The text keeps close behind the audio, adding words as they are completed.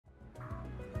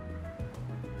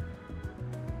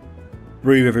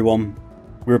Breathe, everyone.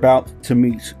 We're about to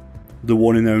meet the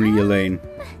one and only Elaine.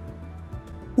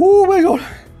 Oh my god.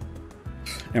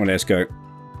 Anyway, let's go.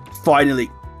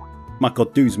 Finally. My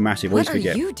god, dude's massive. What are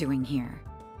you doing here?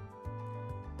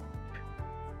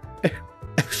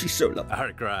 She's so lovely.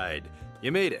 Arkwright,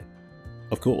 you made it.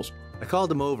 Of course. I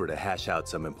called him over to hash out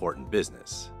some important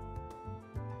business.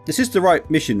 This is the right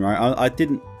mission, right? I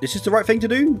didn't... This is the right thing to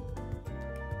do?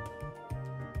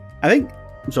 I think...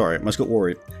 I'm sorry, I must got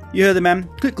worried. You heard the man.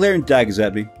 Quit glaring daggers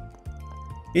at me.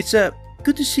 It's,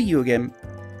 good to see you again.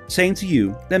 Same to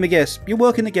you. Let me guess, you're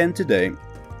working again today.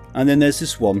 And then there's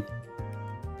this one.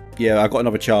 Yeah, I got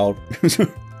another child.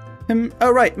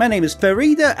 Oh right, my name is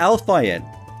Farida Al-Fayed.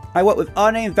 I work with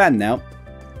Arne and Van now.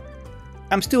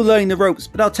 I'm still learning the ropes,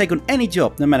 but I'll take on any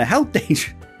job, no matter how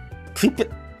dangerous. Keep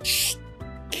it. Shh.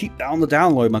 Keep down the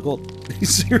download, my god.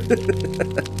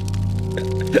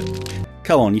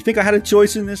 Come on, you think I had a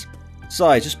choice in this?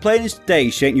 Besides, just playing this day,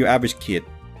 she ain't your average kid.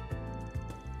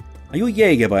 Are you a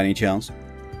Jaeger by any chance?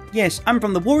 Yes, I'm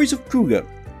from the Warriors of Kruger.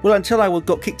 Well, until I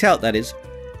got kicked out, that is.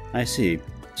 I see.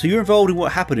 So you're involved in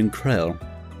what happened in Krell.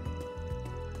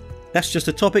 That's just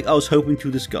a topic I was hoping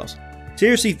to discuss.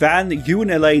 Seriously, Van, you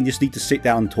and Elaine just need to sit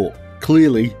down and talk.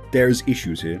 Clearly, there's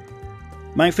issues here.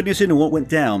 My fitness in on what went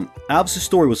down. Albus'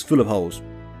 story was full of holes.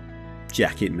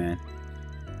 Jacket, man.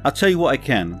 I'll tell you what I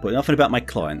can, but nothing about my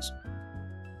clients.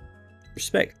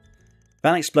 Respect.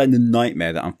 Van explained the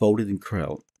nightmare that unfolded in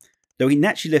Krell, though he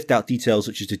naturally left out details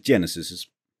such as the genesis.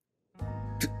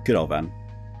 Good old Van.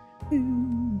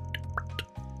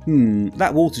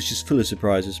 That water's just full of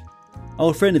surprises.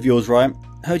 Old friend of yours, right?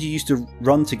 Heard you used to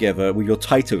run together with your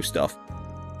Taito stuff.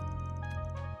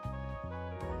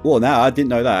 Well, now I didn't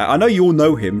know that. I know you all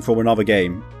know him from another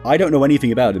game. I don't know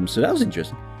anything about him, so that was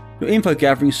interesting. Your info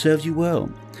gathering serves you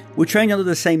well. We trained under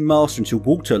the same master until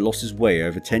Walter lost his way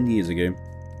over 10 years ago.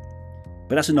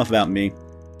 But that's enough about me.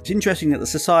 It's interesting that the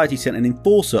Society sent an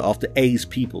enforcer after A's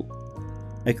people.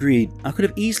 Agreed. I could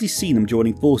have easily seen them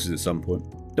joining forces at some point.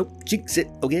 Don't jinx it,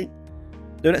 okay?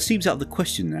 Though that seems out of the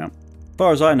question now. As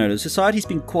far as I know, the Society's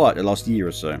been quiet the last year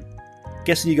or so.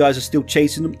 Guessing you guys are still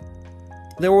chasing them?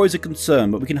 They're always a concern,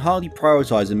 but we can hardly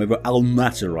prioritise them over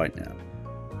Almata right now.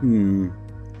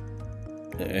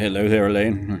 Hello there,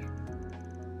 Elaine.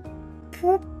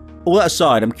 All that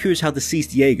aside, I'm curious how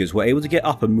deceased Jaegers were able to get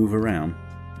up and move around.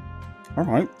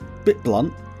 Alright, bit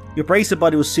blunt. Your bracer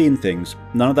buddy was seeing things.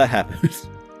 None of that happened.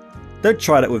 Don't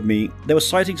try that with me. There were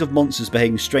sightings of monsters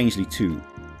behaving strangely too.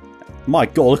 My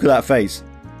god, look at that face.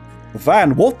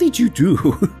 Van, what did you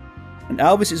do? And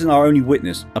Albus isn't our only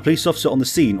witness. A police officer on the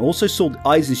scene also saw the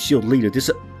Eisenshield leader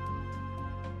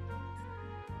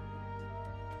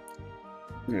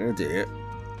Oh dear.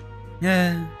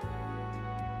 Yeah.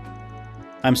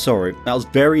 I'm sorry. That was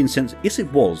very insensitive. Yes,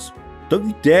 it was. Don't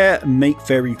you dare make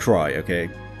Fairy cry, okay?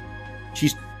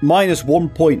 She's minus 1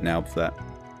 point now for that.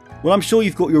 Well, I'm sure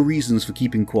you've got your reasons for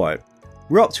keeping quiet.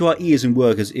 We're up to our ears in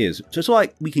work as is, so it's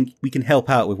like we can help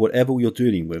out with whatever you're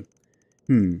dealing with.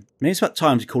 Maybe it's about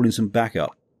time to call in some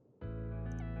backup.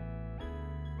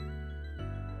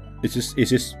 Is this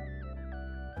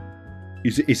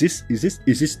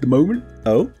the moment?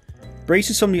 Oh?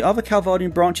 Braces some of the other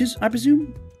Calvardian branches, I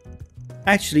presume?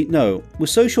 Actually, no. We're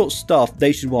so short-staffed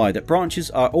nationwide that branches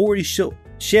are already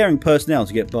sharing personnel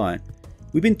to get by.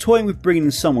 We've been toying with bringing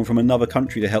in someone from another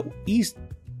country to help ease...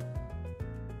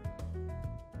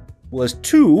 Well, there's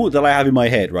two that I have in my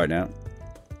head right now.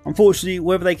 Unfortunately,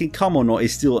 whether they can come or not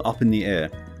is still up in the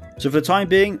air. So for the time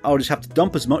being, I'll just have to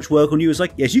dump as much work on you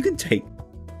as you can take.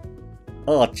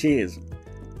 Oh, cheers.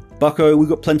 Bucko, we've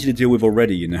got plenty to deal with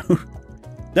already, you know.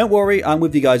 Don't worry, I'm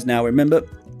with you guys now, remember?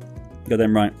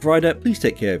 Goddamn right. Friday, please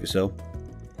take care of yourself.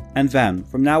 And Van,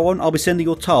 from now on, I'll be sending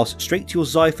your tasks straight to your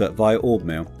Zypher via orb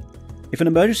mail. If an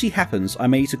emergency happens, I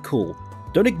may need to call.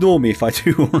 Don't ignore me if I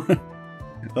do.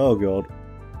 Oh god.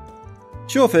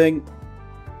 Sure thing.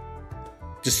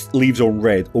 Just leaves on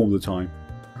red all the time.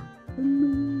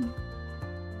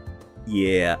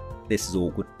 Yeah, this is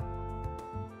awkward.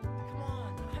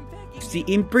 See,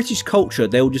 in British culture,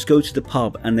 they'll just go to the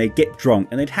pub and they get drunk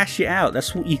and they'd hash it out.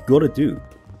 That's what you've got to do.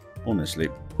 Honestly.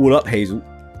 All up, Hazel.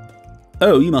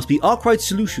 Oh, you must be Arkwright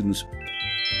Solutions.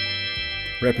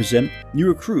 Represent. New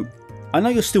recruit. I know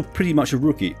you're still pretty much a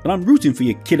rookie, but I'm rooting for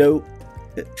you, kiddo.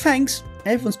 Thanks.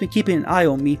 Everyone's been keeping an eye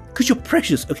on me, because you're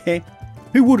precious, okay?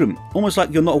 Who wouldn't? Almost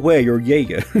like you're not aware you're a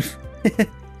Jaeger.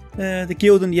 The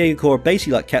Guild and the Jaeger Corps are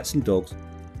basically like cats and dogs.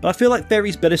 But I feel like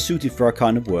Fairy's better suited for our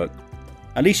kind of work.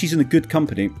 At least she's in a good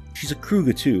company. She's a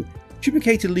Kruger too. Should be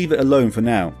okay to leave it alone for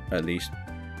now, at least.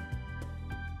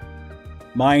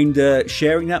 Mind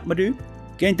sharing that, Madhu?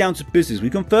 Getting down to business, we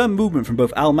confirm movement from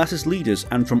both Almatis' leaders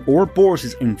and from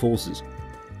Ouroboros' enforcers.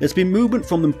 There's been movement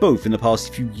from them both in the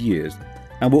past few years,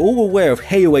 and we're all aware of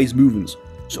Heiaue's movements,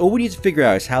 so all we need to figure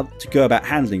out is how to go about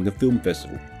handling the film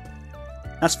festival.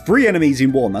 That's 3 enemies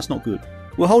in 1, that's not good.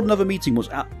 We'll hold another meeting once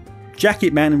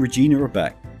Jacket Man and Regina are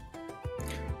back.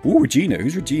 Ooh, Regina,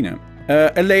 who's Regina?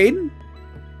 Elaine?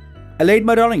 Elaine,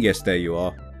 my darling, yes, there you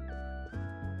are.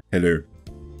 Hello.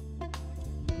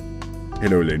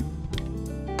 Hello, Elaine.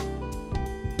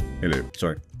 Hello,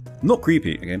 sorry. Not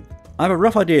creepy, again. I have a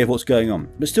rough idea of what's going on,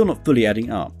 but still not fully adding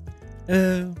up.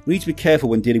 We need to be careful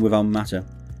when dealing with our matter.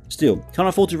 Still, can't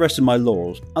afford to rest on my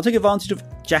laurels. I'll take advantage of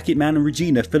Jacket Man and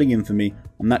Regina filling in for me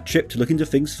on that trip to look into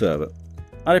things further.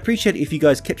 I'd appreciate it if you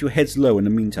guys kept your heads low in the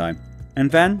meantime.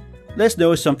 And Van, let us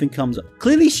know if something comes up.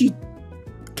 Clearly she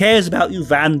cares about you,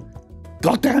 Van.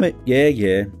 God damn it.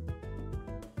 Yeah.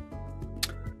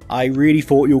 I really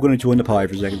thought you were going to join the pie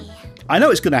for a second. I know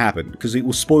it's going to happen, because it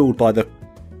was spoiled by the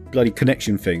bloody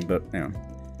connection thing, but, you know.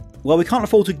 Well, we can't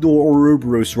afford to ignore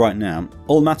Ouroboros right now.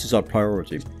 All matters are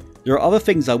priority. There are other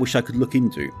things I wish I could look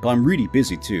into, but I'm really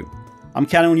busy too. I'm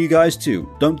counting on you guys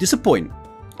too. Don't disappoint.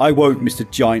 I won't, Mr.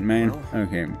 Giant Man.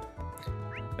 Okay.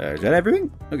 Is that everything?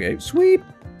 Okay, sweet.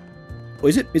 Oh,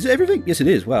 is it everything? Yes, it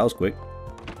is. Wow, that was quick.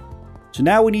 So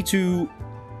now we need to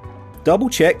double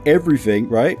check everything,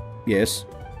 right? Yes.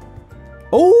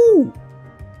 Oh!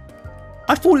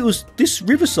 I thought it was this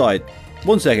riverside.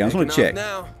 One second, I just want to check.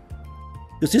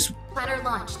 Is this... Ladder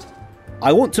launched.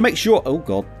 I want to make sure... Oh,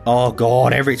 God. Oh,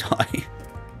 God, every time.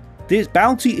 There's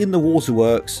bounty in the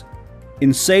Waterworks. In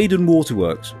Saden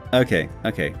Waterworks. Okay.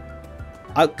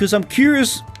 Because I'm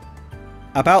curious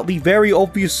about the very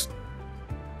obvious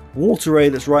water ray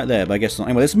that's right there, but I guess not.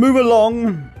 Anyway, let's move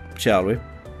along, shall we?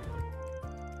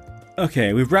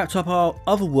 Okay, we've wrapped up our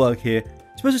other work here.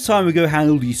 Suppose it's time we go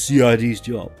handle the CID's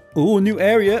job. Oh, a new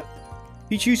area.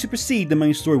 If you choose to proceed, the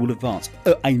main story will advance.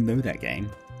 I know that game.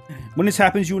 When this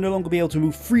happens, you will no longer be able to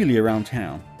move freely around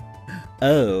town.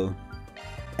 Oh.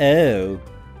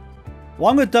 Well,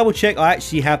 I'm going to double check I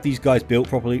actually have these guys built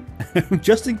properly.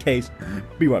 Just in case.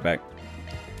 Be right back.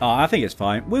 Oh, I think it's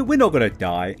fine. We're not going to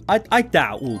die. I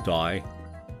doubt we'll die.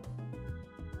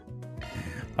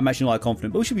 I'm actually not that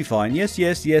confident, but we should be fine. Yes.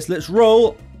 Let's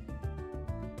roll.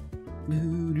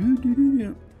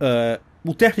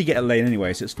 We'll definitely get a lane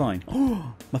anyway, so it's fine.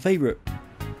 Oh, my favourite.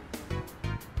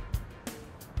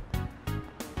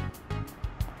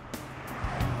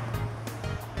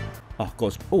 Oh,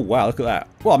 God. Oh, wow, look at that.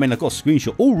 Well, I mean, I've got a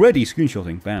screenshot. Already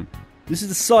screenshotting. Bam. This is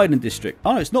the Sidon district.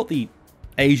 Oh, no, it's not the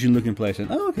Asian-looking place.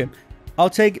 Oh, okay. I'll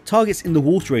take targets in the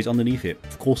waterways underneath it.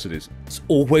 Of course it is. It's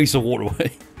always a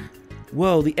waterway.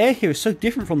 Well, the air here is so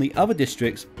different from the other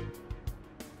districts.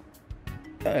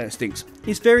 It stinks.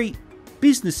 It's very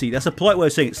businessy. That's a polite way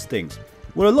of saying it stinks.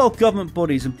 Well, a lot of government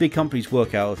bodies and big companies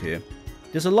work out of here.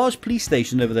 There's a large police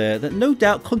station over there that no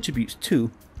doubt contributes too.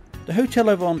 The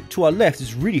hotel over to our left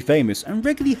is really famous and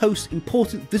regularly hosts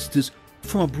important visitors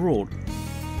from abroad.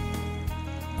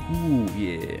 Ooh,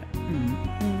 yeah.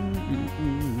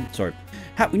 Sorry.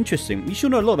 How interesting. You should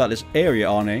know a lot about this area,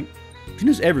 Arne. She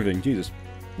knows everything, Jesus.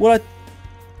 Well,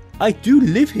 I do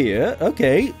live here.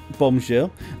 Okay,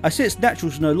 bombshell. I say it's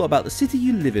natural to know a lot about the city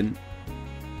you live in.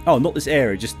 Oh, not this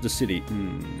area, just the city.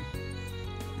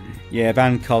 Yeah,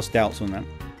 Van cast doubts on that.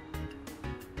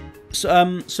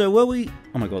 So where we...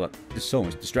 Oh my god, this song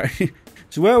is distracting.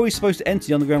 So where are we supposed to enter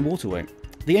the underground waterway?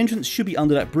 The entrance should be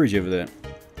under that bridge over there.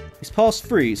 It's past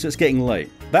 3, so it's getting late.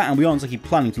 That and we aren't exactly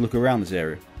planning to look around this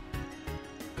area.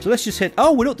 So let's just head...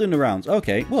 Oh, we're not doing the rounds.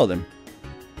 Okay, well then.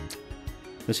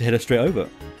 Let's head straight over.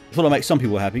 I thought I'd make some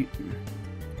people happy.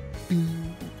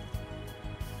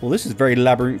 Well, this is very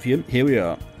labyrinthian. Here we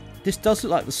are. This does look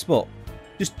like the spot.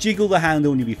 Just jiggle the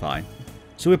handle and you'll be fine.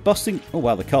 So we're busting... Oh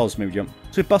wow, the car's maybe jump.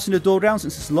 So we're busting the door down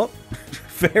since it's locked.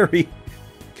 Very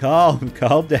calm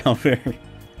down. Very.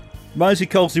 Reminds me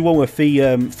of Castle 1 where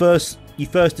you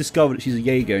first discovered that she's a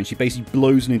Jaeger and she basically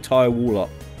blows an entire wall up.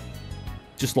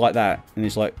 Just like that. And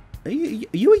it's like, are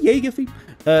you a Jaeger thief?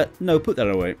 No, put that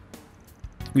away.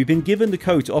 We've been given the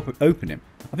code to open him.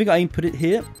 I think I input it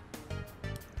here.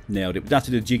 Nailed it. That's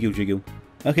the jiggle.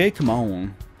 Okay, come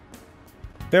on.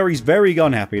 Barry's very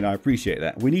unhappy and I appreciate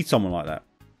that. We need someone like that.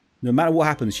 No matter what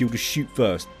happens, she'll just shoot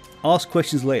first. Ask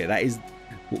questions later. That is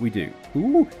what we do.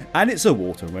 Ooh, and it's a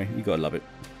waterway. You gotta love it.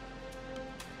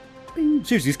 Bing.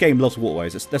 Seriously, this game loves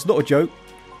waterways. That's not a joke.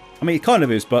 I mean, it kind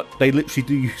of is, but they literally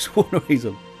do use waterways.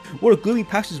 What a gloomy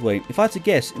passageway. If I had to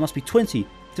guess, it must be 20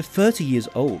 to 30 years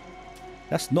old.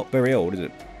 That's not very old, is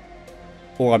it?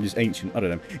 Or I'm just ancient. I don't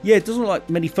know. Yeah, it doesn't look like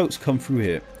many folks come through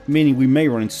here. Meaning we may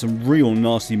run into some real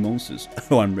nasty monsters.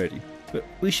 Oh, I'm ready. But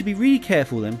we should be really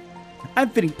careful then. I'm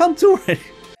feeling pumped already.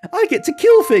 I get to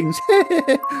kill things.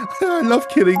 I love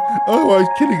killing. Oh,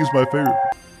 killing is my favorite.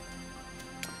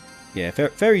 Yeah,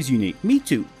 fairy's unique. Me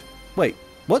too. Wait,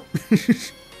 what?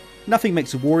 Nothing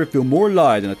makes a warrior feel more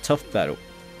alive than a tough battle.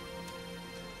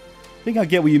 I think I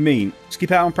get what you mean.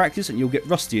 Skip out on practice and you'll get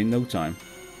rusty in no time.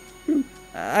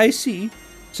 I see.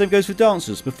 Same goes for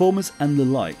dancers, performers and the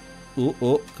like.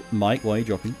 Oh, Mike, why are you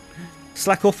dropping?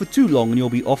 Slack off for too long and you'll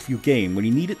be off your game when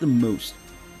you need it the most.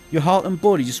 Your heart and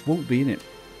body just won't be in it.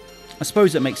 I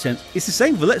suppose that makes sense. It's the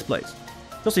same for Let's Plays.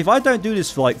 Just if I don't do this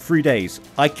for like 3 days,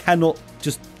 I cannot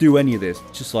just do any of this.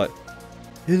 It's just like,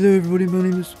 hello everybody, my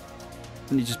name is...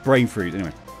 And you just brain freeze.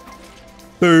 Anyway.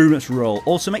 Boom, let's roll.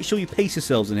 Also, make sure you pace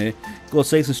yourselves in here. Gotta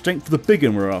save some strength for the big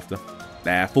one we're after.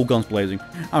 Nah, full guns blazing.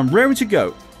 I'm raring to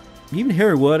go. You even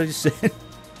hear a word I just said?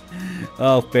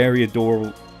 Oh, very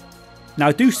adorable. Now,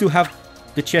 I do still have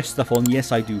the chest stuff on.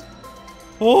 Yes, I do.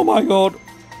 Oh my god.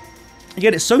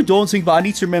 Again, it's so daunting, but I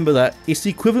need to remember that it's the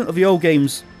equivalent of the old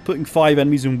games putting 5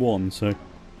 enemies in 1, so...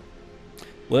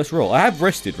 Well, let's roll. I have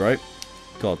rested, right?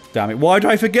 God damn it. Why do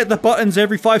I forget the buttons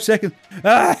every 5 seconds?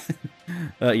 Ah!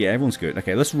 Yeah, everyone's good.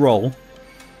 Okay, let's roll.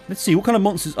 Let's see, what kind of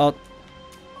monsters are...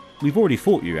 We've already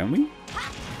fought you, haven't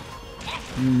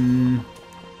we?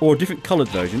 Or a different coloured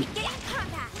version.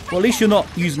 Well, at least you're not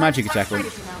using magic attack on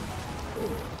it.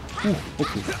 Ooh,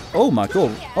 okay. Oh my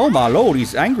god. Oh my lord,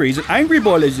 he's angry. He's an angry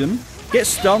boy, listen. Get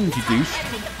stunned, you douche.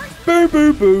 Boom,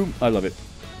 boom, boom. I love it.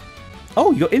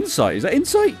 Oh, you got insight. Is that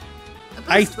insight? A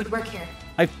boost would work here.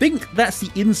 I think that's the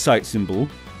insight symbol.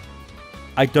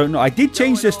 I don't know. I did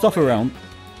change their stuff around.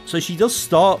 So she does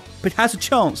start, but has a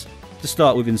chance to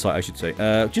start with insight, I should say.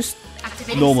 Just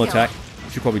normal attack.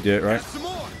 Should probably do it, right?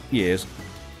 Yes.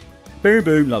 Boom,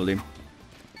 boom. Lovely.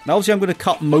 Now, obviously, I'm going to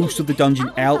cut most of the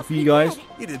dungeon out for you guys.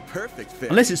 You did perfect, Finn.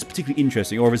 Unless it's particularly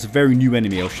interesting, or if it's a very new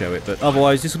enemy, I'll show it. But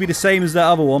otherwise, this will be the same as that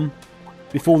other one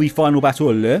before the final battle.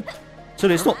 So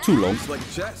it's not too long. Like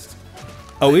a chest.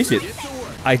 Oh, is it?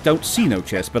 I don't see no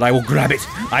chest, but I will grab it.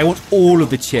 I want all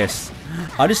of the chests.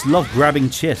 I just love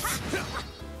grabbing chests.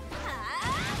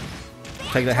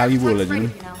 Take that how you will,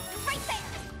 legend.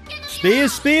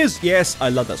 Spears, spears! Yes, I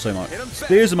love that so much.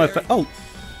 Spears are my oh,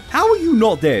 how are you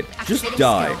not dead? Just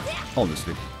die,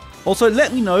 honestly. Also,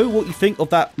 let me know what you think of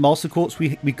that Master Quartz we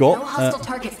got. No hostile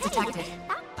targets detected.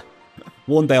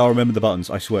 One day I'll remember the buttons,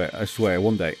 I swear,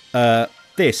 one day.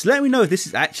 This, let me know if this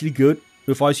is actually good.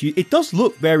 If I use it does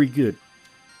look very good.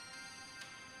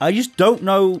 I just don't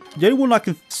know. The only one I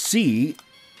can see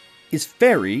is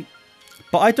Fairy,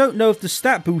 but I don't know if the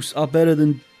stat boosts are better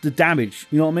than the damage.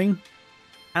 You know what I mean?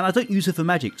 And I don't use it for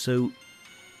magic, so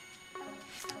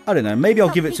I don't know. Maybe I'll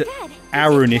give it to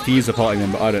Aaron if he is a party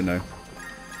member. I don't know.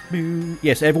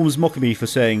 Yes, everyone was mocking me for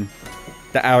saying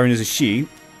that Aaron is a she.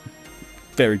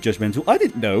 Very judgmental. I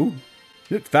didn't know.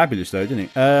 He looked fabulous though, didn't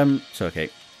he? So okay.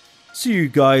 See you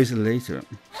guys later.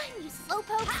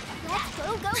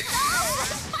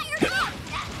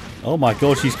 Oh my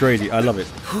god, she's crazy. I love it.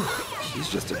 She's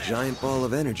just a giant ball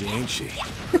of energy, ain't she?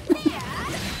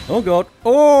 Oh god.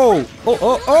 Oh! Oh,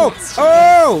 oh, oh!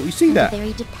 Oh! You see that?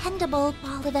 Very dependable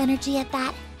ball of energy at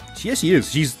that. Yes, she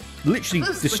is. She's literally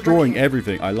destroying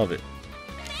everything. I love it.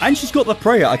 And she's got the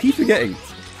prayer. I keep forgetting.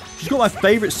 She's got my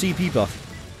favourite CP buff.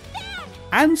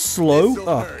 And slow.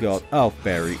 Oh god. Oh,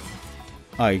 Fairy.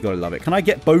 Oh, you gotta love it. Can I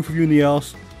get both of you in the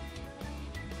arse?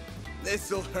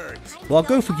 This'll hurt. Well, I'll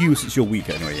go for you since you're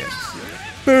weaker anyway, yes.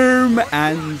 Boom!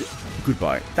 And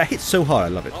goodbye. That hits so hard. I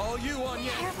love it.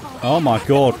 Oh my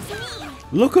god.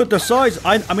 Look at the size.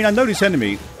 I mean, I know this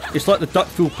enemy. It's like the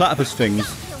duck-filled platypus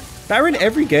things. They're in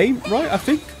every game, right? I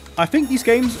think these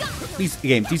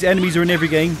enemies are in every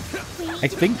game. I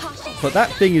think. But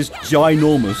that thing is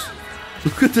ginormous.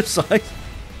 Look at the size.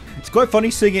 It's quite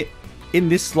funny seeing it in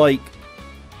this, like,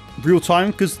 real time,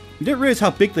 because you don't realize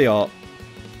how big they are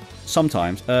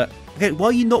sometimes. Okay, why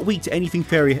are you not weak to anything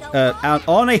Fairy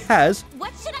Arne has?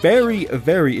 Very,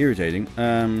 very irritating.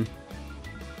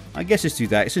 I guess let's do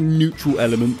that. It's a neutral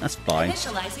element. That's fine.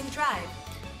 Initializing drive.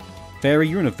 Fairy,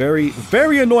 you're in a very,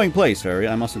 very annoying place, Fairy,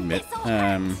 I must admit.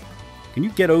 Can you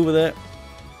get over there?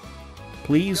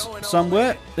 Please?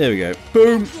 Somewhere? There we go.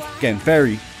 Boom! Again,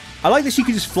 Fairy. I like that she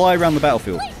can just fly around the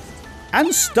battlefield.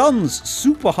 And stuns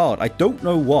super hard. I don't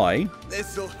know why.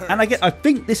 And I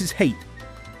think this is hate.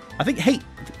 I think hate.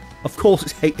 Of course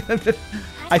it's hate.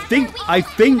 I think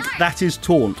that is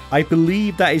taunt. I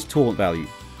believe that is taunt value.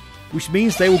 Which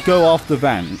means they will go after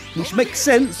Van. Which makes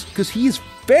sense because he is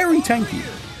very tanky.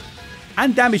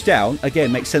 And damage down,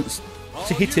 again, makes sense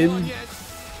to hit him.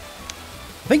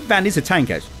 I think Van is a tank,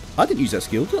 actually. I didn't use that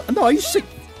skill. No, I used to...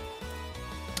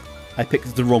 I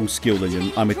picked the wrong skill,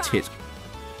 Legend. I'm a tit.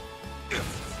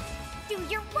 Do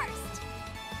your worst.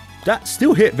 That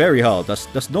still hit very hard.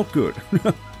 That's not good.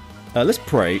 Let's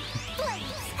pray.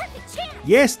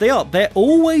 Yes, they are. They're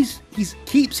always... He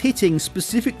keeps hitting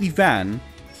specifically Van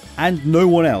and no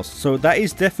one else. So that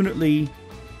is definitely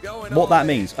what that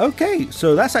means. Okay,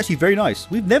 so that's actually very nice.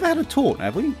 We've never had a taunt,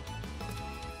 have we?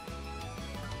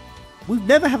 We've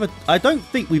never had a... I don't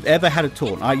think we've ever had a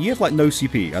taunt. You have like no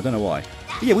CP. I don't know why.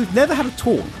 But yeah, we've never had a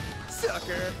taunt.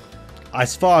 Sucker.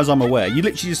 As far as I'm aware. You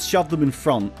literally just shove them in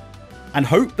front and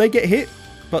hope they get hit.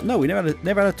 But no, we never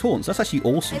had a taunt. So that's actually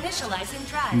awesome. Initializing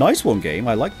drive. Nice one, game.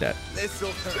 I like that.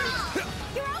 This'll hurt.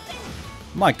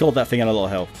 My god, that thing had a lot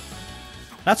of health.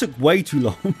 That took way too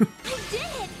long.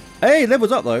 Hey,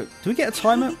 levels up though. Do we get a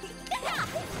timer?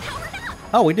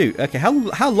 Oh, we do. Okay,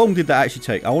 how long did that actually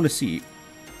take? I want to see.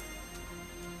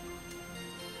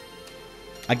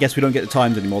 I guess we don't get the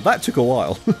times anymore. That took a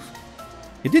while.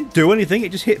 It didn't do anything.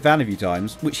 It just hit Van a few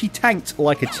times, which he tanked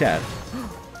like a Chad.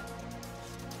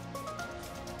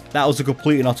 That was a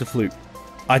complete and utter fluke.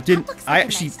 I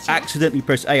actually accidentally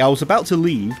pressed A. I was about to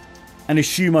leave and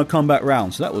assume I'd come back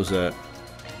round. So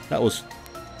that was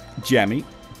jammy.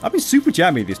 I've been super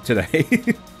jammy today.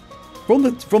 from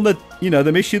the you know,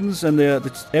 the missions and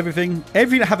the everything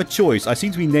I have a choice. I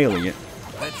seem to be nailing it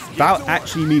without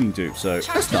actually meaning to. So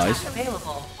that's nice.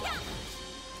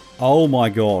 Oh my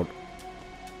god.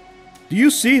 Do you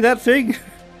see that thing?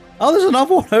 Oh, there's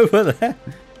another one over there.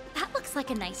 That looks like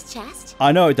a nice chest.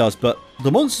 I know it does, but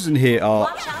the monsters in here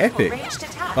are epic.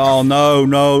 Oh no,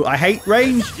 no. I hate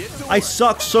range. I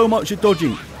suck so much at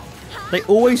dodging. They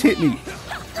always hit me.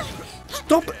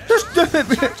 Stop it. Just do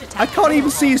it. I can't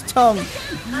even see his tongue.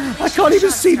 I can't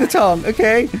even see the tongue,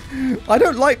 okay? I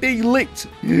don't like being licked.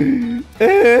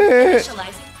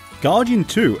 Guardian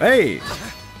 2. Hey.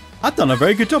 I've done a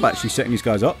very good job actually setting these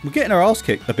guys up. We're getting our ass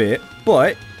kicked a bit,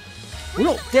 but we're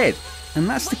not dead. And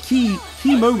that's the key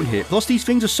moment here. Plus these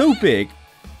things are so big,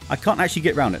 I can't actually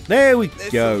get around it. There we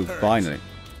go, finally.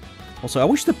 Also, I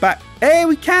wish the back... Hey,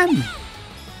 we can!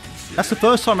 That's the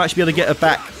first time I actually be able to get a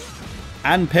back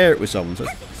and pair it with someone. So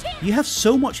you have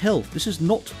so much health. This is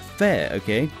not fair,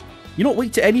 okay? You're not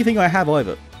weak to anything I have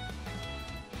either.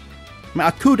 I mean,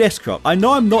 I could S-craft. I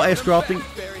know I'm not S-crafting.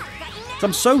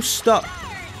 I'm so stuck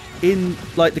in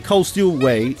like the cold steel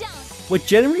way, where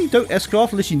generally don't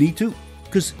S-craft unless you need to,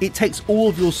 because it takes all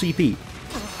of your CP.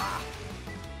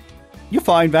 You're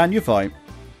fine, Van, you're fine.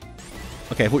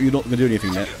 Okay, I thought you were not going to do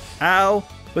anything there. Ow!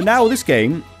 But now this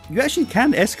game, you actually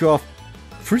can S-craft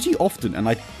pretty often, and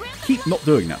I keep not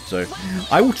doing that, so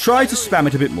I will try to spam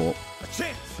it a bit more.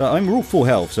 I mean, we're all full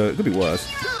health, so it could be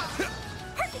worse.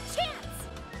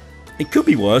 It could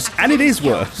be worse, and it is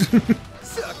worse.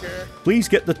 Please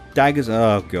get the daggers.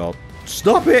 Oh, God.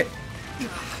 Stop it!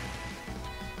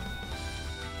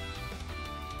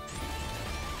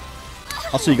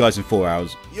 I'll see you guys in 4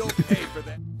 hours. You'll pay for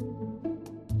that.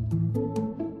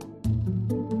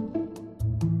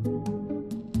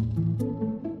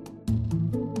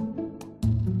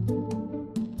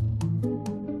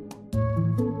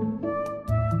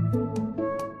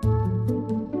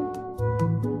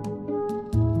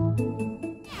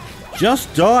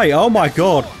 Just die! Oh my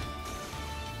god!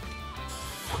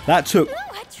 That took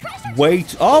way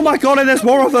too... Oh my god, and there's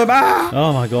more of them! Ah!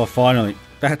 Oh my god, finally.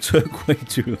 That took way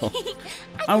too long.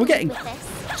 And we're getting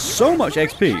so much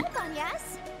XP.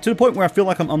 To the point where I feel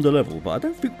like I'm under level, but I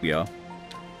don't think we are.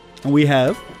 And we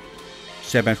have...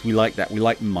 Sebastian, we like that. We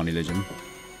like money, Legend.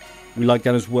 We like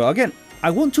that as well. Again,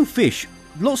 I want to fish.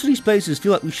 Lots of these places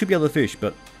feel like we should be able to fish,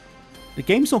 but... The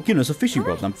game's not giving us a fishing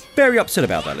rod, and I'm very upset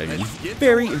about that, Legend.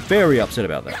 Very, very upset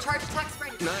about that.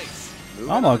 Nice.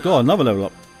 Oh my god, another level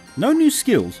up. No new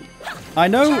skills. I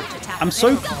know I'm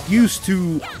so used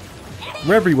to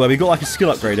everywhere we got like a skill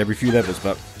upgrade every few levels,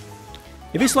 but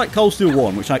if it's like Cold Steel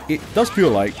 1, which it does feel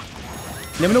like,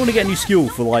 then we don't want to get a new skill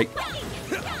for like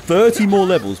 30 more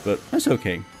levels, but that's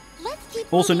okay.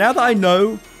 Also, now that I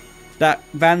know that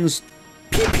Van's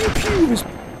pew pew pew is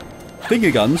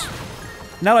finger guns,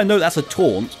 now I know that's a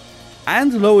taunt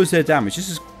and lowers their damage. This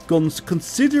has gone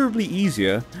considerably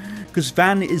easier because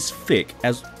Van is thick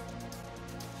as...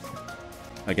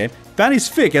 Okay, Van is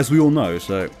thick as we all know,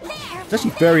 so it's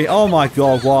actually very... Oh my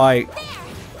god, why?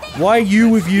 Why you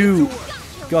with you?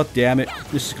 God damn it.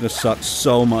 This is going to suck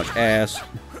so much ass.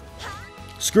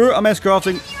 Screw it, I'm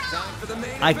S-crafting.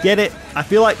 I get it. I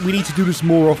feel like we need to do this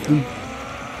more often.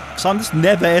 So I'm just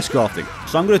never S-crafting.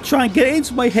 So I'm going to try and get it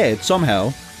into my head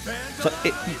somehow. So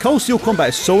Cold Steel combat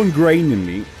is so ingrained in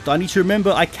me that I need to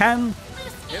remember I can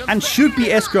and should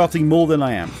be S-crafting more than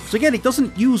I am. So again, it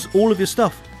doesn't use all of your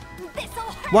stuff.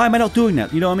 Why am I not doing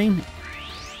that? You know what I mean?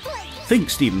 Think,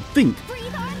 Stephen. Think.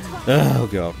 Oh,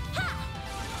 God.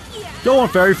 Go on,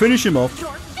 Fairy. Finish him off.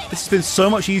 This has been so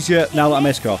much easier now that I'm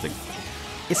S-crafting.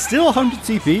 It's still 100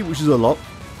 CP, which is a lot.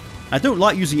 I don't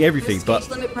like using everything, but...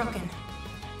 limit broken.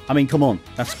 I mean, come on.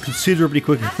 That's considerably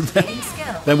quicker Activating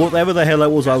skill. than whatever the hell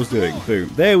it was I was doing. Boom.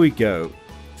 There we go.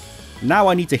 Now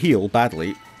I need to heal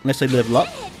badly. Unless they level up.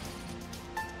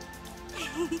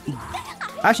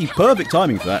 Actually, perfect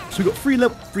timing for that. So we've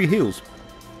got 3 heals.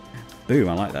 Boom,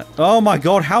 I like that. Oh my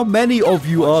god, how many of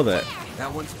you are there?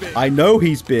 That one's big. I know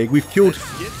he's big. We've killed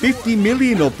 50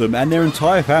 million of them and their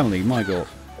entire family. My god.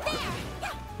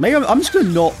 Maybe I'm just going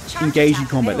to not engage in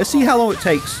combat. Let's see how long it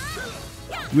takes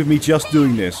with me just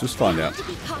doing this. Let's find out.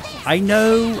 I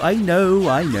know.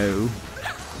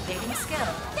 Activating skill.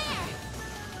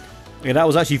 Yeah, that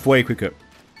was actually way quicker.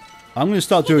 I'm going to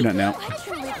start doing that now.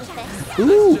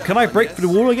 Ooh, can I break through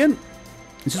the wall again?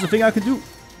 Is this a thing I can do?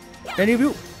 Any of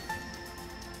you?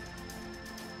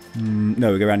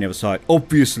 No, we go around the other side.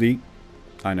 Obviously.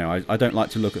 I know, I don't like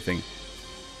to look at things.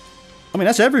 I mean,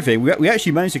 that's everything. We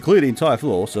actually managed to clear the entire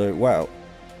floor, so wow.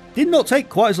 Did not take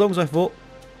quite as long as I thought.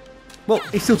 Well,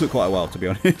 it still took quite a while, to be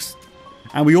honest.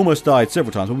 And we almost died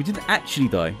several times, but we didn't actually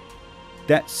die.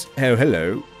 That's... Oh,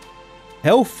 hello.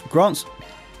 Health grants...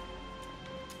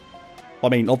 I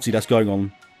mean, obviously that's going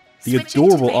on the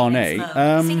adorable Arne.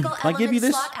 Can I give you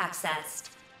this?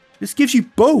 This gives you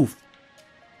both.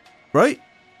 Right?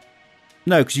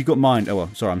 No, because you got mine. Oh, well,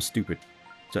 sorry, I'm stupid.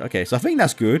 So, okay, so I think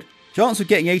that's good. Chance of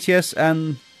getting ATS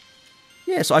and...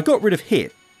 Yeah, so I got rid of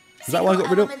hit. Is that what I got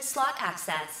rid of? Slot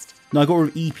accessed. No, I got rid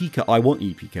of EP cut. I want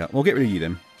EP cut. Well, I'll get rid of you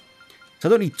then. So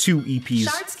I don't need 2 EPs.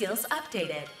 Shard skills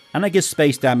updated. And I get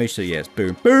space damage, so yes,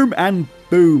 boom. Boom and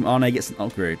boom. Arne gets an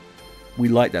upgrade. We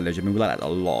like that legend. I mean, we like that a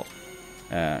lot.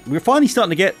 We're finally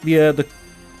starting to get the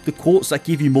quartz that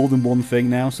give you more than one thing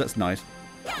now, so that's nice.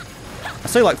 I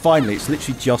say like finally, it's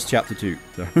literally just chapter 2.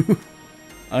 So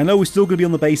I know we're still going to be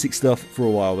on the basic stuff for a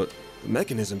while, but... The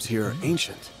mechanisms here are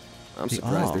ancient. I'm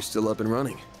surprised they're still up and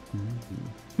running. I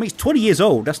mean, it's 20 years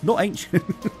old. That's not ancient.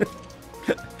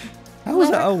 How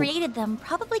is that old? Whoever created them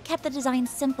probably kept the design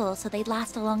simple so they'd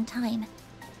last a long time.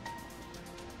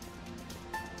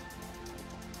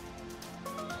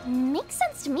 Makes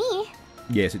sense to me.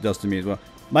 Yes, it does to me as well.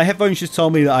 My headphones just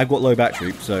told me that I've got low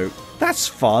battery, so that's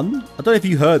fun. I don't know if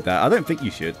you heard that. I don't think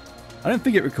you should. I don't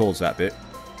think it records that bit.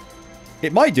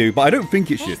 It might do, but I don't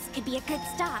think it should. This could be a good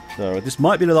stop. So this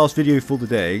might be the last video for the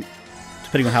day,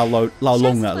 depending on how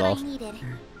long that lasts.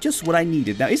 Just what I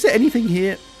needed. Now, is there anything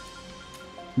here?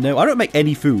 No, I don't make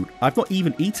any food. I've not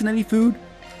even eaten any food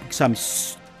because I'm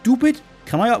stupid.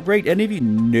 Can I upgrade any of you?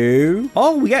 No.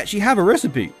 Oh, we actually have a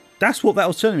recipe. That's what that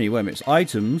was telling me. Wait a minute. It's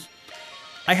items.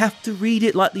 I have to read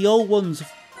it like the old ones.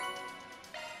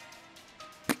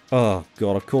 Oh,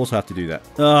 God. Of course I have to do that.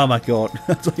 Oh, my God.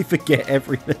 I forget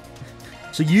everything.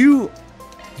 So you're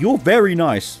very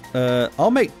nice.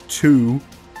 I'll make 2.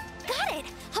 Got it.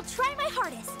 I'll try my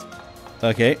hardest.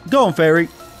 Okay. Go on, Fairy.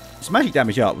 It's magic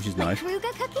damage up, which is nice. Kruger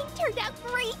cooking turned out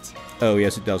great. Oh,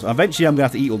 yes, it does. Eventually, I'm going to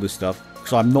have to eat all this stuff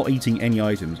because I'm not eating any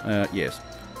items. Yes.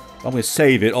 I'm going to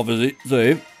save it, obviously.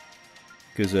 Save.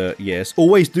 Because, yes.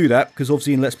 Always do that, because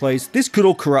obviously in Let's Plays, this could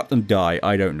all corrupt and die.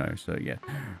 I don't know, so yeah.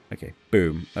 Okay,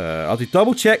 boom. I'll do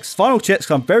double checks, final checks,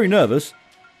 because I'm very nervous.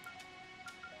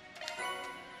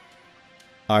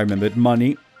 I remembered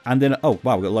money, and then... Oh,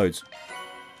 wow, we've got loads.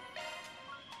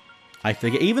 I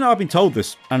forget, even though I've been told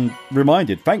this and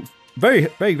reminded, very,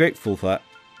 very grateful for that.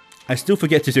 I still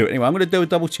forget to do it. Anyway, I'm going to do a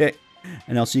double check,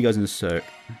 and I'll see you guys in a sec.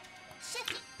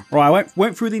 Right, I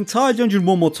went through the entire dungeon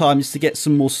one more time just to get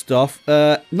some more stuff.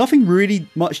 Nothing really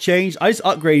much changed. I just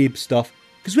upgraded stuff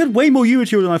because we had way more unit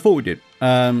material than I thought we did.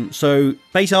 So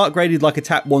basically I upgraded like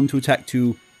attack 1 to attack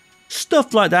 2.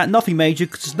 Stuff like that. Nothing major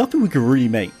because there's nothing we could really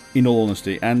make, in all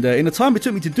honesty. And in the time it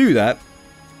took me to do that,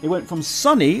 it went from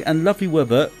sunny and lovely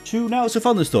weather to now it's a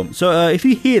thunderstorm. So if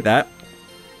you hear that,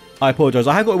 I apologise.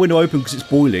 I have got a window open because it's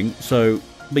boiling. So,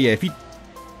 but yeah, if you...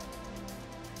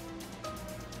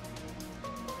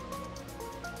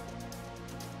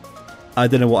 I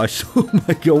don't know what I saw. Oh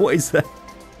my god, what is that?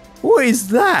 What is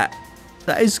that?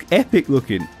 That is epic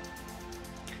looking.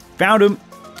 Found him.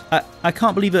 I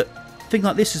can't believe a thing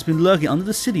like this has been lurking under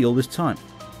the city all this time.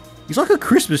 It's like a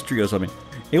Christmas tree or something.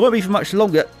 It won't be for much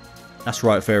longer. That's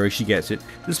right, Fairy, she gets it.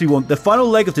 This will be the final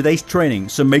leg of today's training,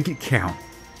 so make it count.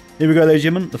 Here we go, ladies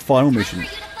and gentlemen, the final mission.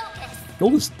 Oh,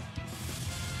 this...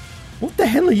 What the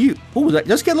hell are you? What was that?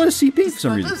 Just get a lot of CP for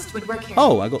some reason.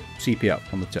 Oh, I got CP up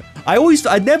on the turn.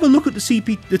 I never look at the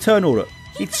CP, the turn order.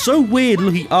 It's so weird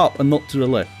looking up and not to the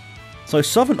left. So,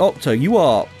 Southern Octo, you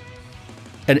are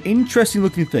An interesting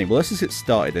looking thing. Well, let's just get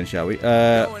started then, shall we?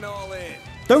 Going all in.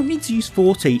 Don't need to use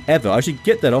 40 ever. I should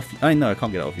get that off. I know I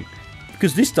can't get it off you.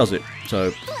 Because this does it.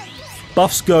 So,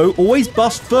 buffs go. Always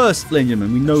buffs first, ladies and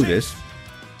gentlemen. We know this.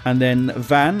 And then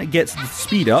Van gets the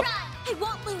speed up. I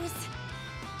won't lose.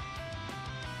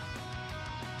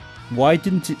 Why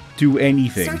didn't it do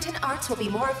anything? Certain arts will be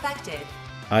more effective.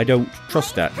 I don't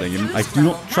trust that, ladies and gentlemen. I do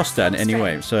not trust that in any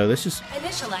way. So, let's just...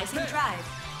 Initializing drive.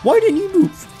 Why didn't you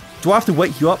move? Do I have to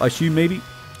wake you up? I assume maybe.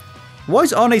 Why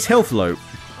is Arne's health low?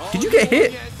 Did you get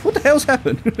hit? What the hell's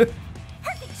happened?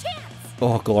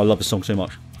 Oh god, I love this song so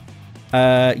much.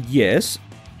 Yes.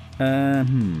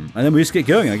 And then we just get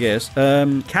going, I guess.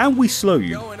 Can we slow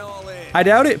you? Going all in. I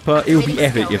doubt it, but it would be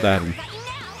epic if that happened.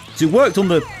 So it worked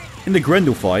on in the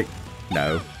Grendel fight.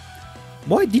 No.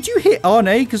 Why did you hit Arne?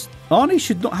 Because Arne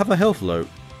should not have a health low.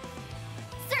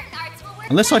 Certain arts will work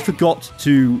Unless I better. forgot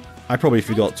to. I probably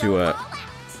forgot to.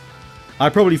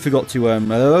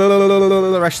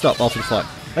 Rest up after the fight.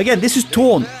 Again, this is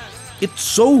Taunt. It's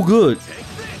so good.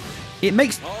 It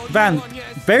makes Van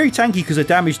very tanky because of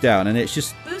damage down, and it's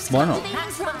just Boost why not?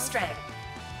 maximum strength.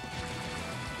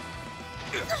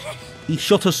 He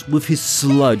shot us with his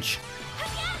sludge.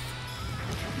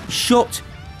 Shot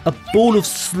a ball of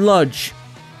sludge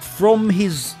from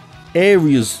his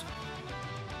areas.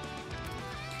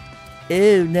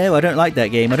 Oh no, I don't like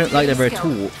that game. I don't like that very at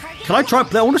all. Can I try?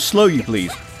 I want to slow you,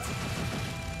 please.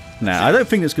 Nah, I don't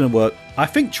think it's going to work. I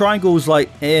think triangle is like,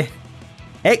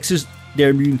 X is, they're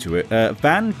immune to it.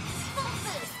 Van,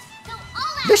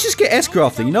 let's just get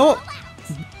S-crafting. You know what?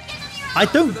 I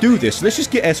don't do this. Let's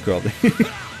just get S-crafting.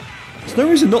 There's no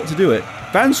reason not to do it.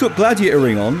 Van's got Gladiator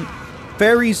Ring on.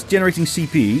 Fairy's generating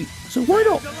CP. So why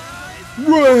not?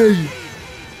 Ray!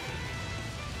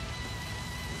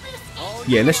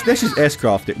 Yeah, let's just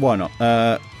S-craft it. Why not?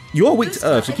 You are weak to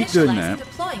Earth, so keep doing that.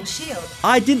 Deploying shield.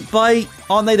 I didn't buy.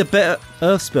 Aren't they the better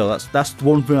Earth spell? That's the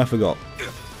one thing I forgot.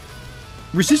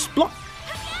 Resist block.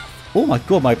 Oh my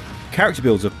god, my character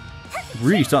builds are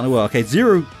really starting to work. Okay,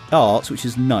 0 arts, which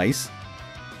is nice.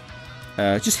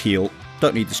 Just heal.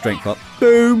 Don't need the strength up.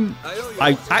 Boom.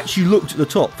 I actually looked at the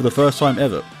top for the first time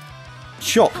ever.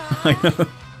 Shot. I know.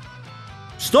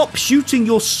 Stop shooting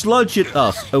your sludge at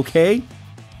us, okay?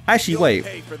 Actually, wait.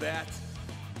 Pay for that.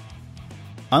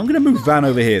 I'm going to move Van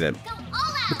over here then.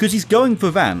 Because he's going for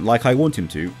Van like I want him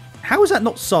to. How is that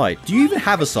not side? Do you even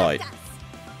have a side?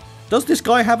 Does this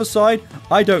guy have a side?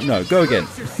 I don't know. Go again.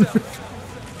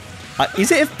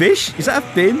 Is it a fish? Is that a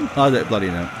fin? I don't bloody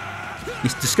know.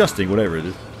 It's disgusting, whatever it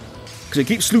is. Because it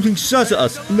keeps slooting sludge at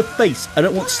us in the face. I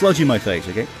don't want sludge in my face,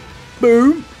 okay?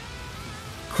 Boom.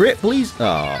 Crit, please.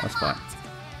 Oh, that's fine.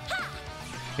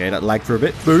 Okay, that lagged for a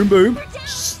bit. Boom, boom.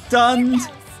 Stunned.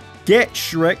 Get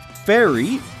Shrek.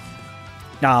 Fairy.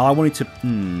 No, I wanted to.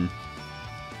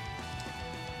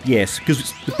 Yes,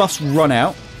 because the buffs run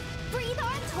out.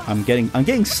 I'm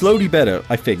getting slowly better,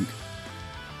 I think.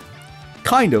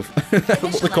 Kind of.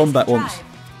 What the combat wants.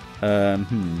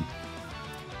 Energy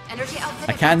output.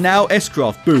 I can now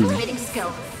S-craft. Boom. Activating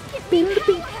skill.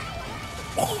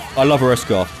 I love her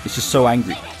S-craft. It's just so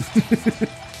angry.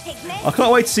 I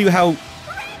can't wait to see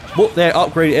what their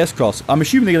upgraded S-crafts. I'm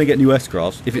assuming they're going to get new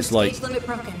S-crafts if it's like Stage limit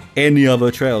broken. any other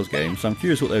Trails game. So I'm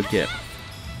curious what they'll get.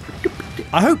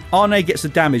 I hope Arne gets the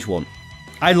damage one.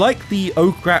 I like the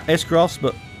O-crap S-crafts,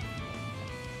 but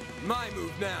My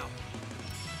move now.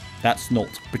 that's not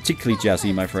particularly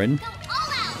jazzy, my friend.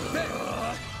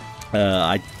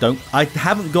 I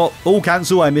haven't got all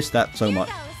cancel. I missed that so much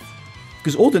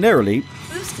because ordinarily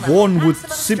Boost level one would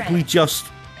maximum simply strength. just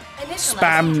Initializing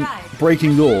spam drive.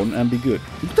 Breaking Dawn and be good.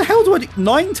 What the hell do I do?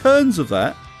 9 turns of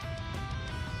that?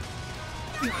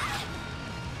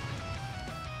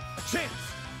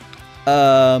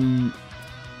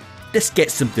 Let's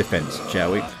get some defense,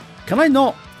 shall we? Can I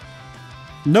not?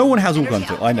 No one has all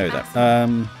gunter. I know that.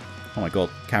 Oh my god,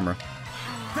 camera.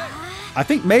 I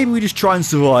think maybe we just try and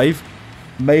survive.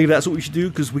 Maybe that's what we should do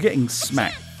because we're getting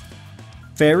smacked.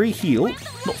 Fairy, heal.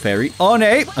 Not fairy. Arne!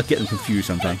 I get them confused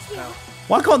sometimes.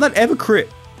 Why can't that ever crit?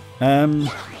 Okay,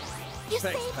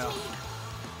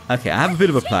 I have a bit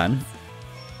of a plan.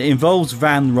 It involves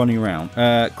Van running around.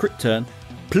 Crit turn.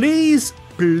 Please,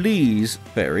 please,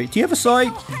 Fairy. Do you have a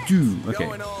side? You do. Okay.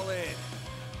 Going all in.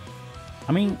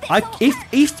 I mean,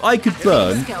 if I could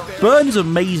burn, burn is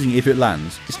amazing if it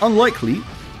lands. It's unlikely,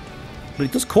 but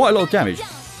it does quite a lot of damage.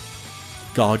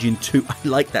 Guardian 2. I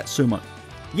like that so much.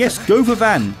 Yes, go for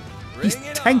Van. He's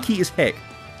tanky as heck.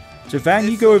 So Van,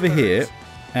 you go over here,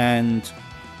 and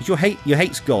your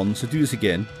hate's gone. So do this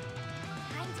again.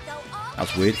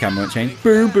 That's weird. Camera won't change.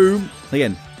 Boom, boom.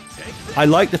 Again. I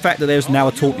like the fact that there's now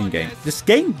a taunting game. This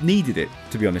game needed it,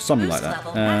 to be honest, something like Boost that.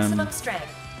 level, maximum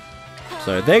strength.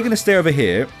 So they're going to stay over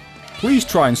here. Please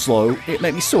try and slow. It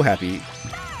makes me so happy.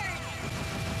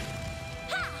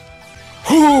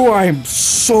 Oh, I'm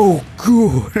so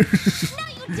good.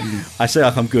 I say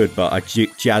like I'm good, but I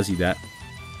jazzy that.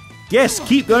 Yes,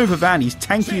 keep going for Van. He's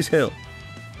tanky as hell.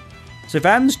 So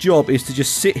Van's job is to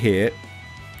just sit here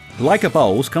like a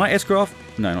bowls. Can I S-craft?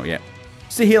 No, not yet.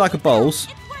 Sit here like a bowls.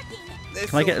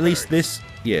 Can I get at least this?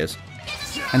 Yes.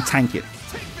 And tank it.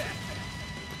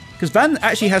 Because Van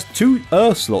actually has 2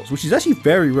 Earth slots, which is actually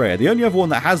very rare. The only other one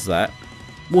that has that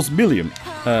was Milliam.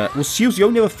 She was the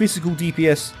only other physical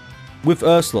DPS with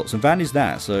Earth slots, and Van is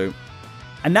that. So,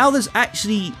 and now there's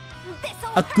actually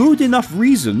a good enough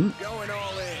reason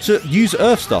to use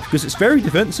Earth stuff, because it's very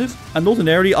defensive, and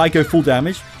ordinarily I go full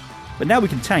damage. But now we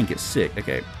can tank. It's sick.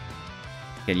 Okay.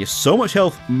 Again, you have so much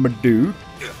health, my dude.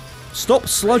 Stop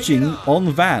sludging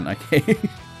on Van, okay?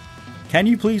 Can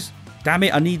you please? Damn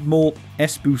it, I need more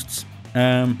S boosts.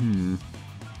 Where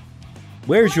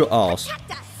is your arse?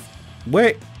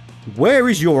 Where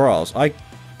is your arse? Attack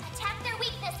their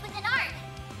weakness with an art.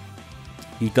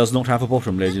 He does not have a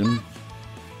bottom, legend.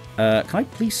 Can I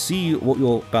please see what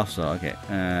your buffs are? Okay.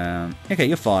 Okay,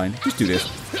 you're fine. Just do this.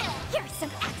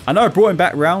 I know I brought him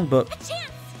back round, but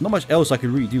not much else I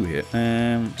could really do here.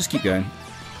 Just keep going.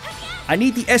 I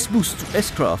need the S boost to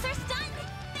S-craft.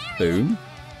 Boom.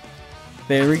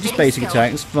 Very just basic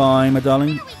attack. It's fine, my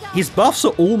darling. His buffs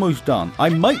are almost done. I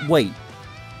might wait.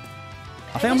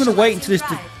 I think I'm going to wait until this...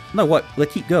 No, what? They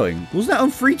keep going. Wasn't that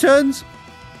on 3 turns?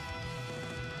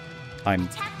 I'm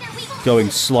going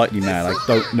slightly mad. I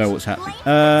don't know what's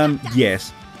happening.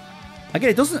 Yes. Again,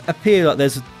 it doesn't appear like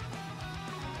there's...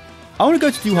 I want to go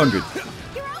to 200.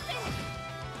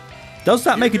 Does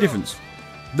that make a difference?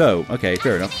 No. Okay,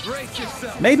 fair enough.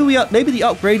 Maybe the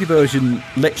upgraded version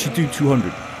lets you do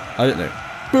 200. I don't know.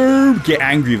 Boom! Get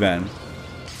angry, Van.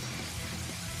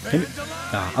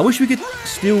 I wish we could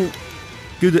still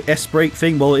do the S-break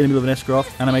thing while in the middle of an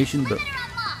S-craft animation, but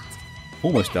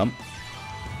almost done.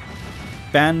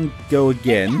 Van, go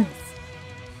again.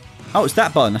 Oh, it's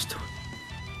that button.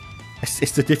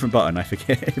 It's a different button. I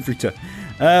forget every turn.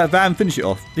 Van, finish it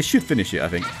off. This should finish it, I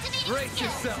think.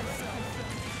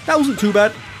 That wasn't too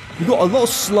bad. We got a lot of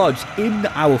sludge in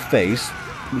our face,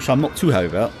 which I'm not too happy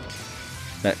about.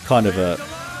 That kind of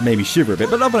made me shiver a bit.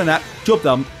 But other than that, job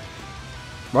done.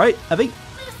 Right, I think?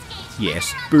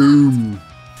 Yes. Boom.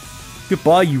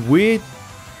 Goodbye, you weird,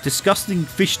 disgusting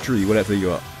fish tree, whatever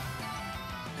you are.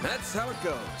 That's how it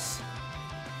goes.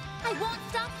 I won't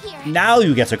stop here. Now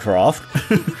you get a craft.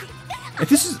 If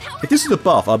this is a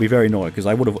buff, I'll be very annoyed, because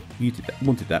I would have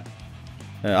wanted that.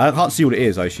 I can't see what it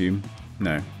is, I assume.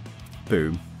 No.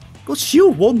 Boom. Got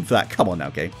shield 1 for that. Come on now,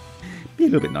 game. Be a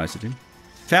little bit nicer to him.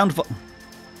 Found...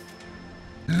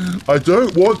 I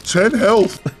don't want 10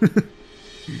 health.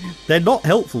 They're not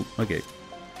helpful. Okay.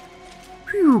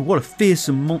 Phew, what a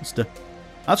fearsome monster.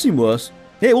 I've seen worse.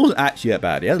 It wasn't actually that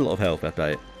bad. He had a lot of health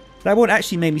about it. That one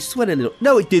actually made me sweat a little.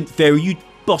 No, it didn't, Fairy. You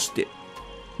bossed it.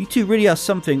 You two really are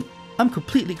something. I'm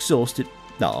completely exhausted.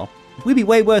 Nah. We'd be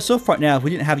way worse off right now if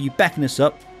we didn't have you backing us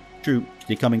up. True.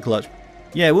 They come in clutch.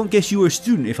 Yeah, I won't guess you were a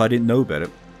student if I didn't know better.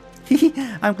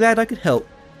 I'm glad I could help.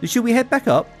 Should we head back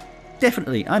up?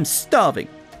 Definitely. I'm starving.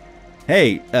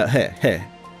 Hey, hey.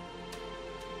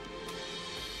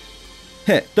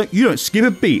 Hey, you don't skip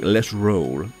a beat. Let's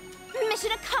roll.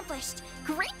 Mission accomplished.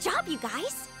 Great job, you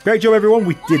guys. Great job, everyone.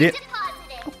 We did it.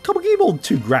 Deposited. Oh, come on, give me more than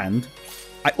 $2,000.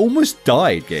 I almost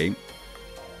died, game.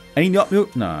 Any no.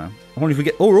 I wonder if we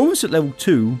get. Oh, we're almost at level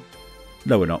 2.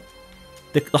 No, we're not.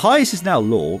 The highest is now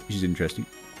law, which is interesting.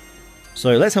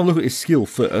 So let's have a look at his skill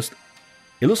first.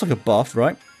 It looks like a buff,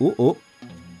 right? Oh.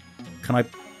 Can I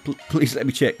please let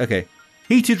me check? Okay.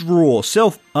 Heated Raw,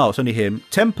 self. Oh, it's only him.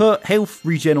 Temper, health,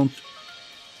 regen on.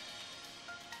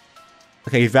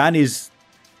 Okay, Van is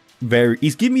very.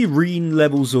 He's giving me reen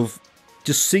levels of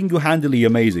just single-handedly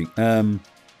amazing.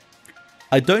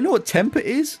 I don't know what temper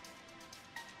is.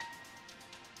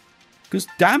 Because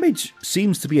damage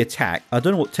seems to be attack. I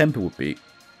don't know what temper would be.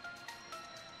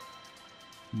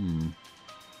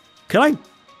 Can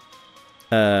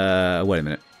I... wait a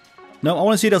minute. No, I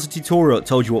want to see it as a tutorial that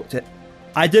told you what...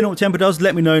 I don't know what temper does.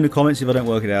 Let me know in the comments if I don't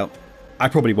work it out. I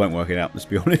probably won't work it out, let's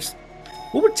be honest.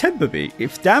 What would temper be?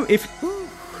 That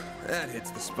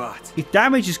hits the spot. If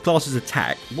damage is classed as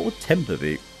attack, what would temper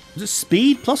be? Was it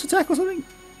speed plus attack or something?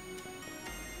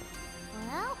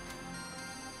 Well,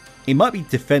 It might be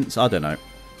defense, I don't know.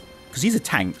 Because he's a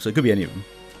tank, so it could be any of them.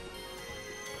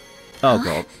 Oh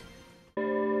god.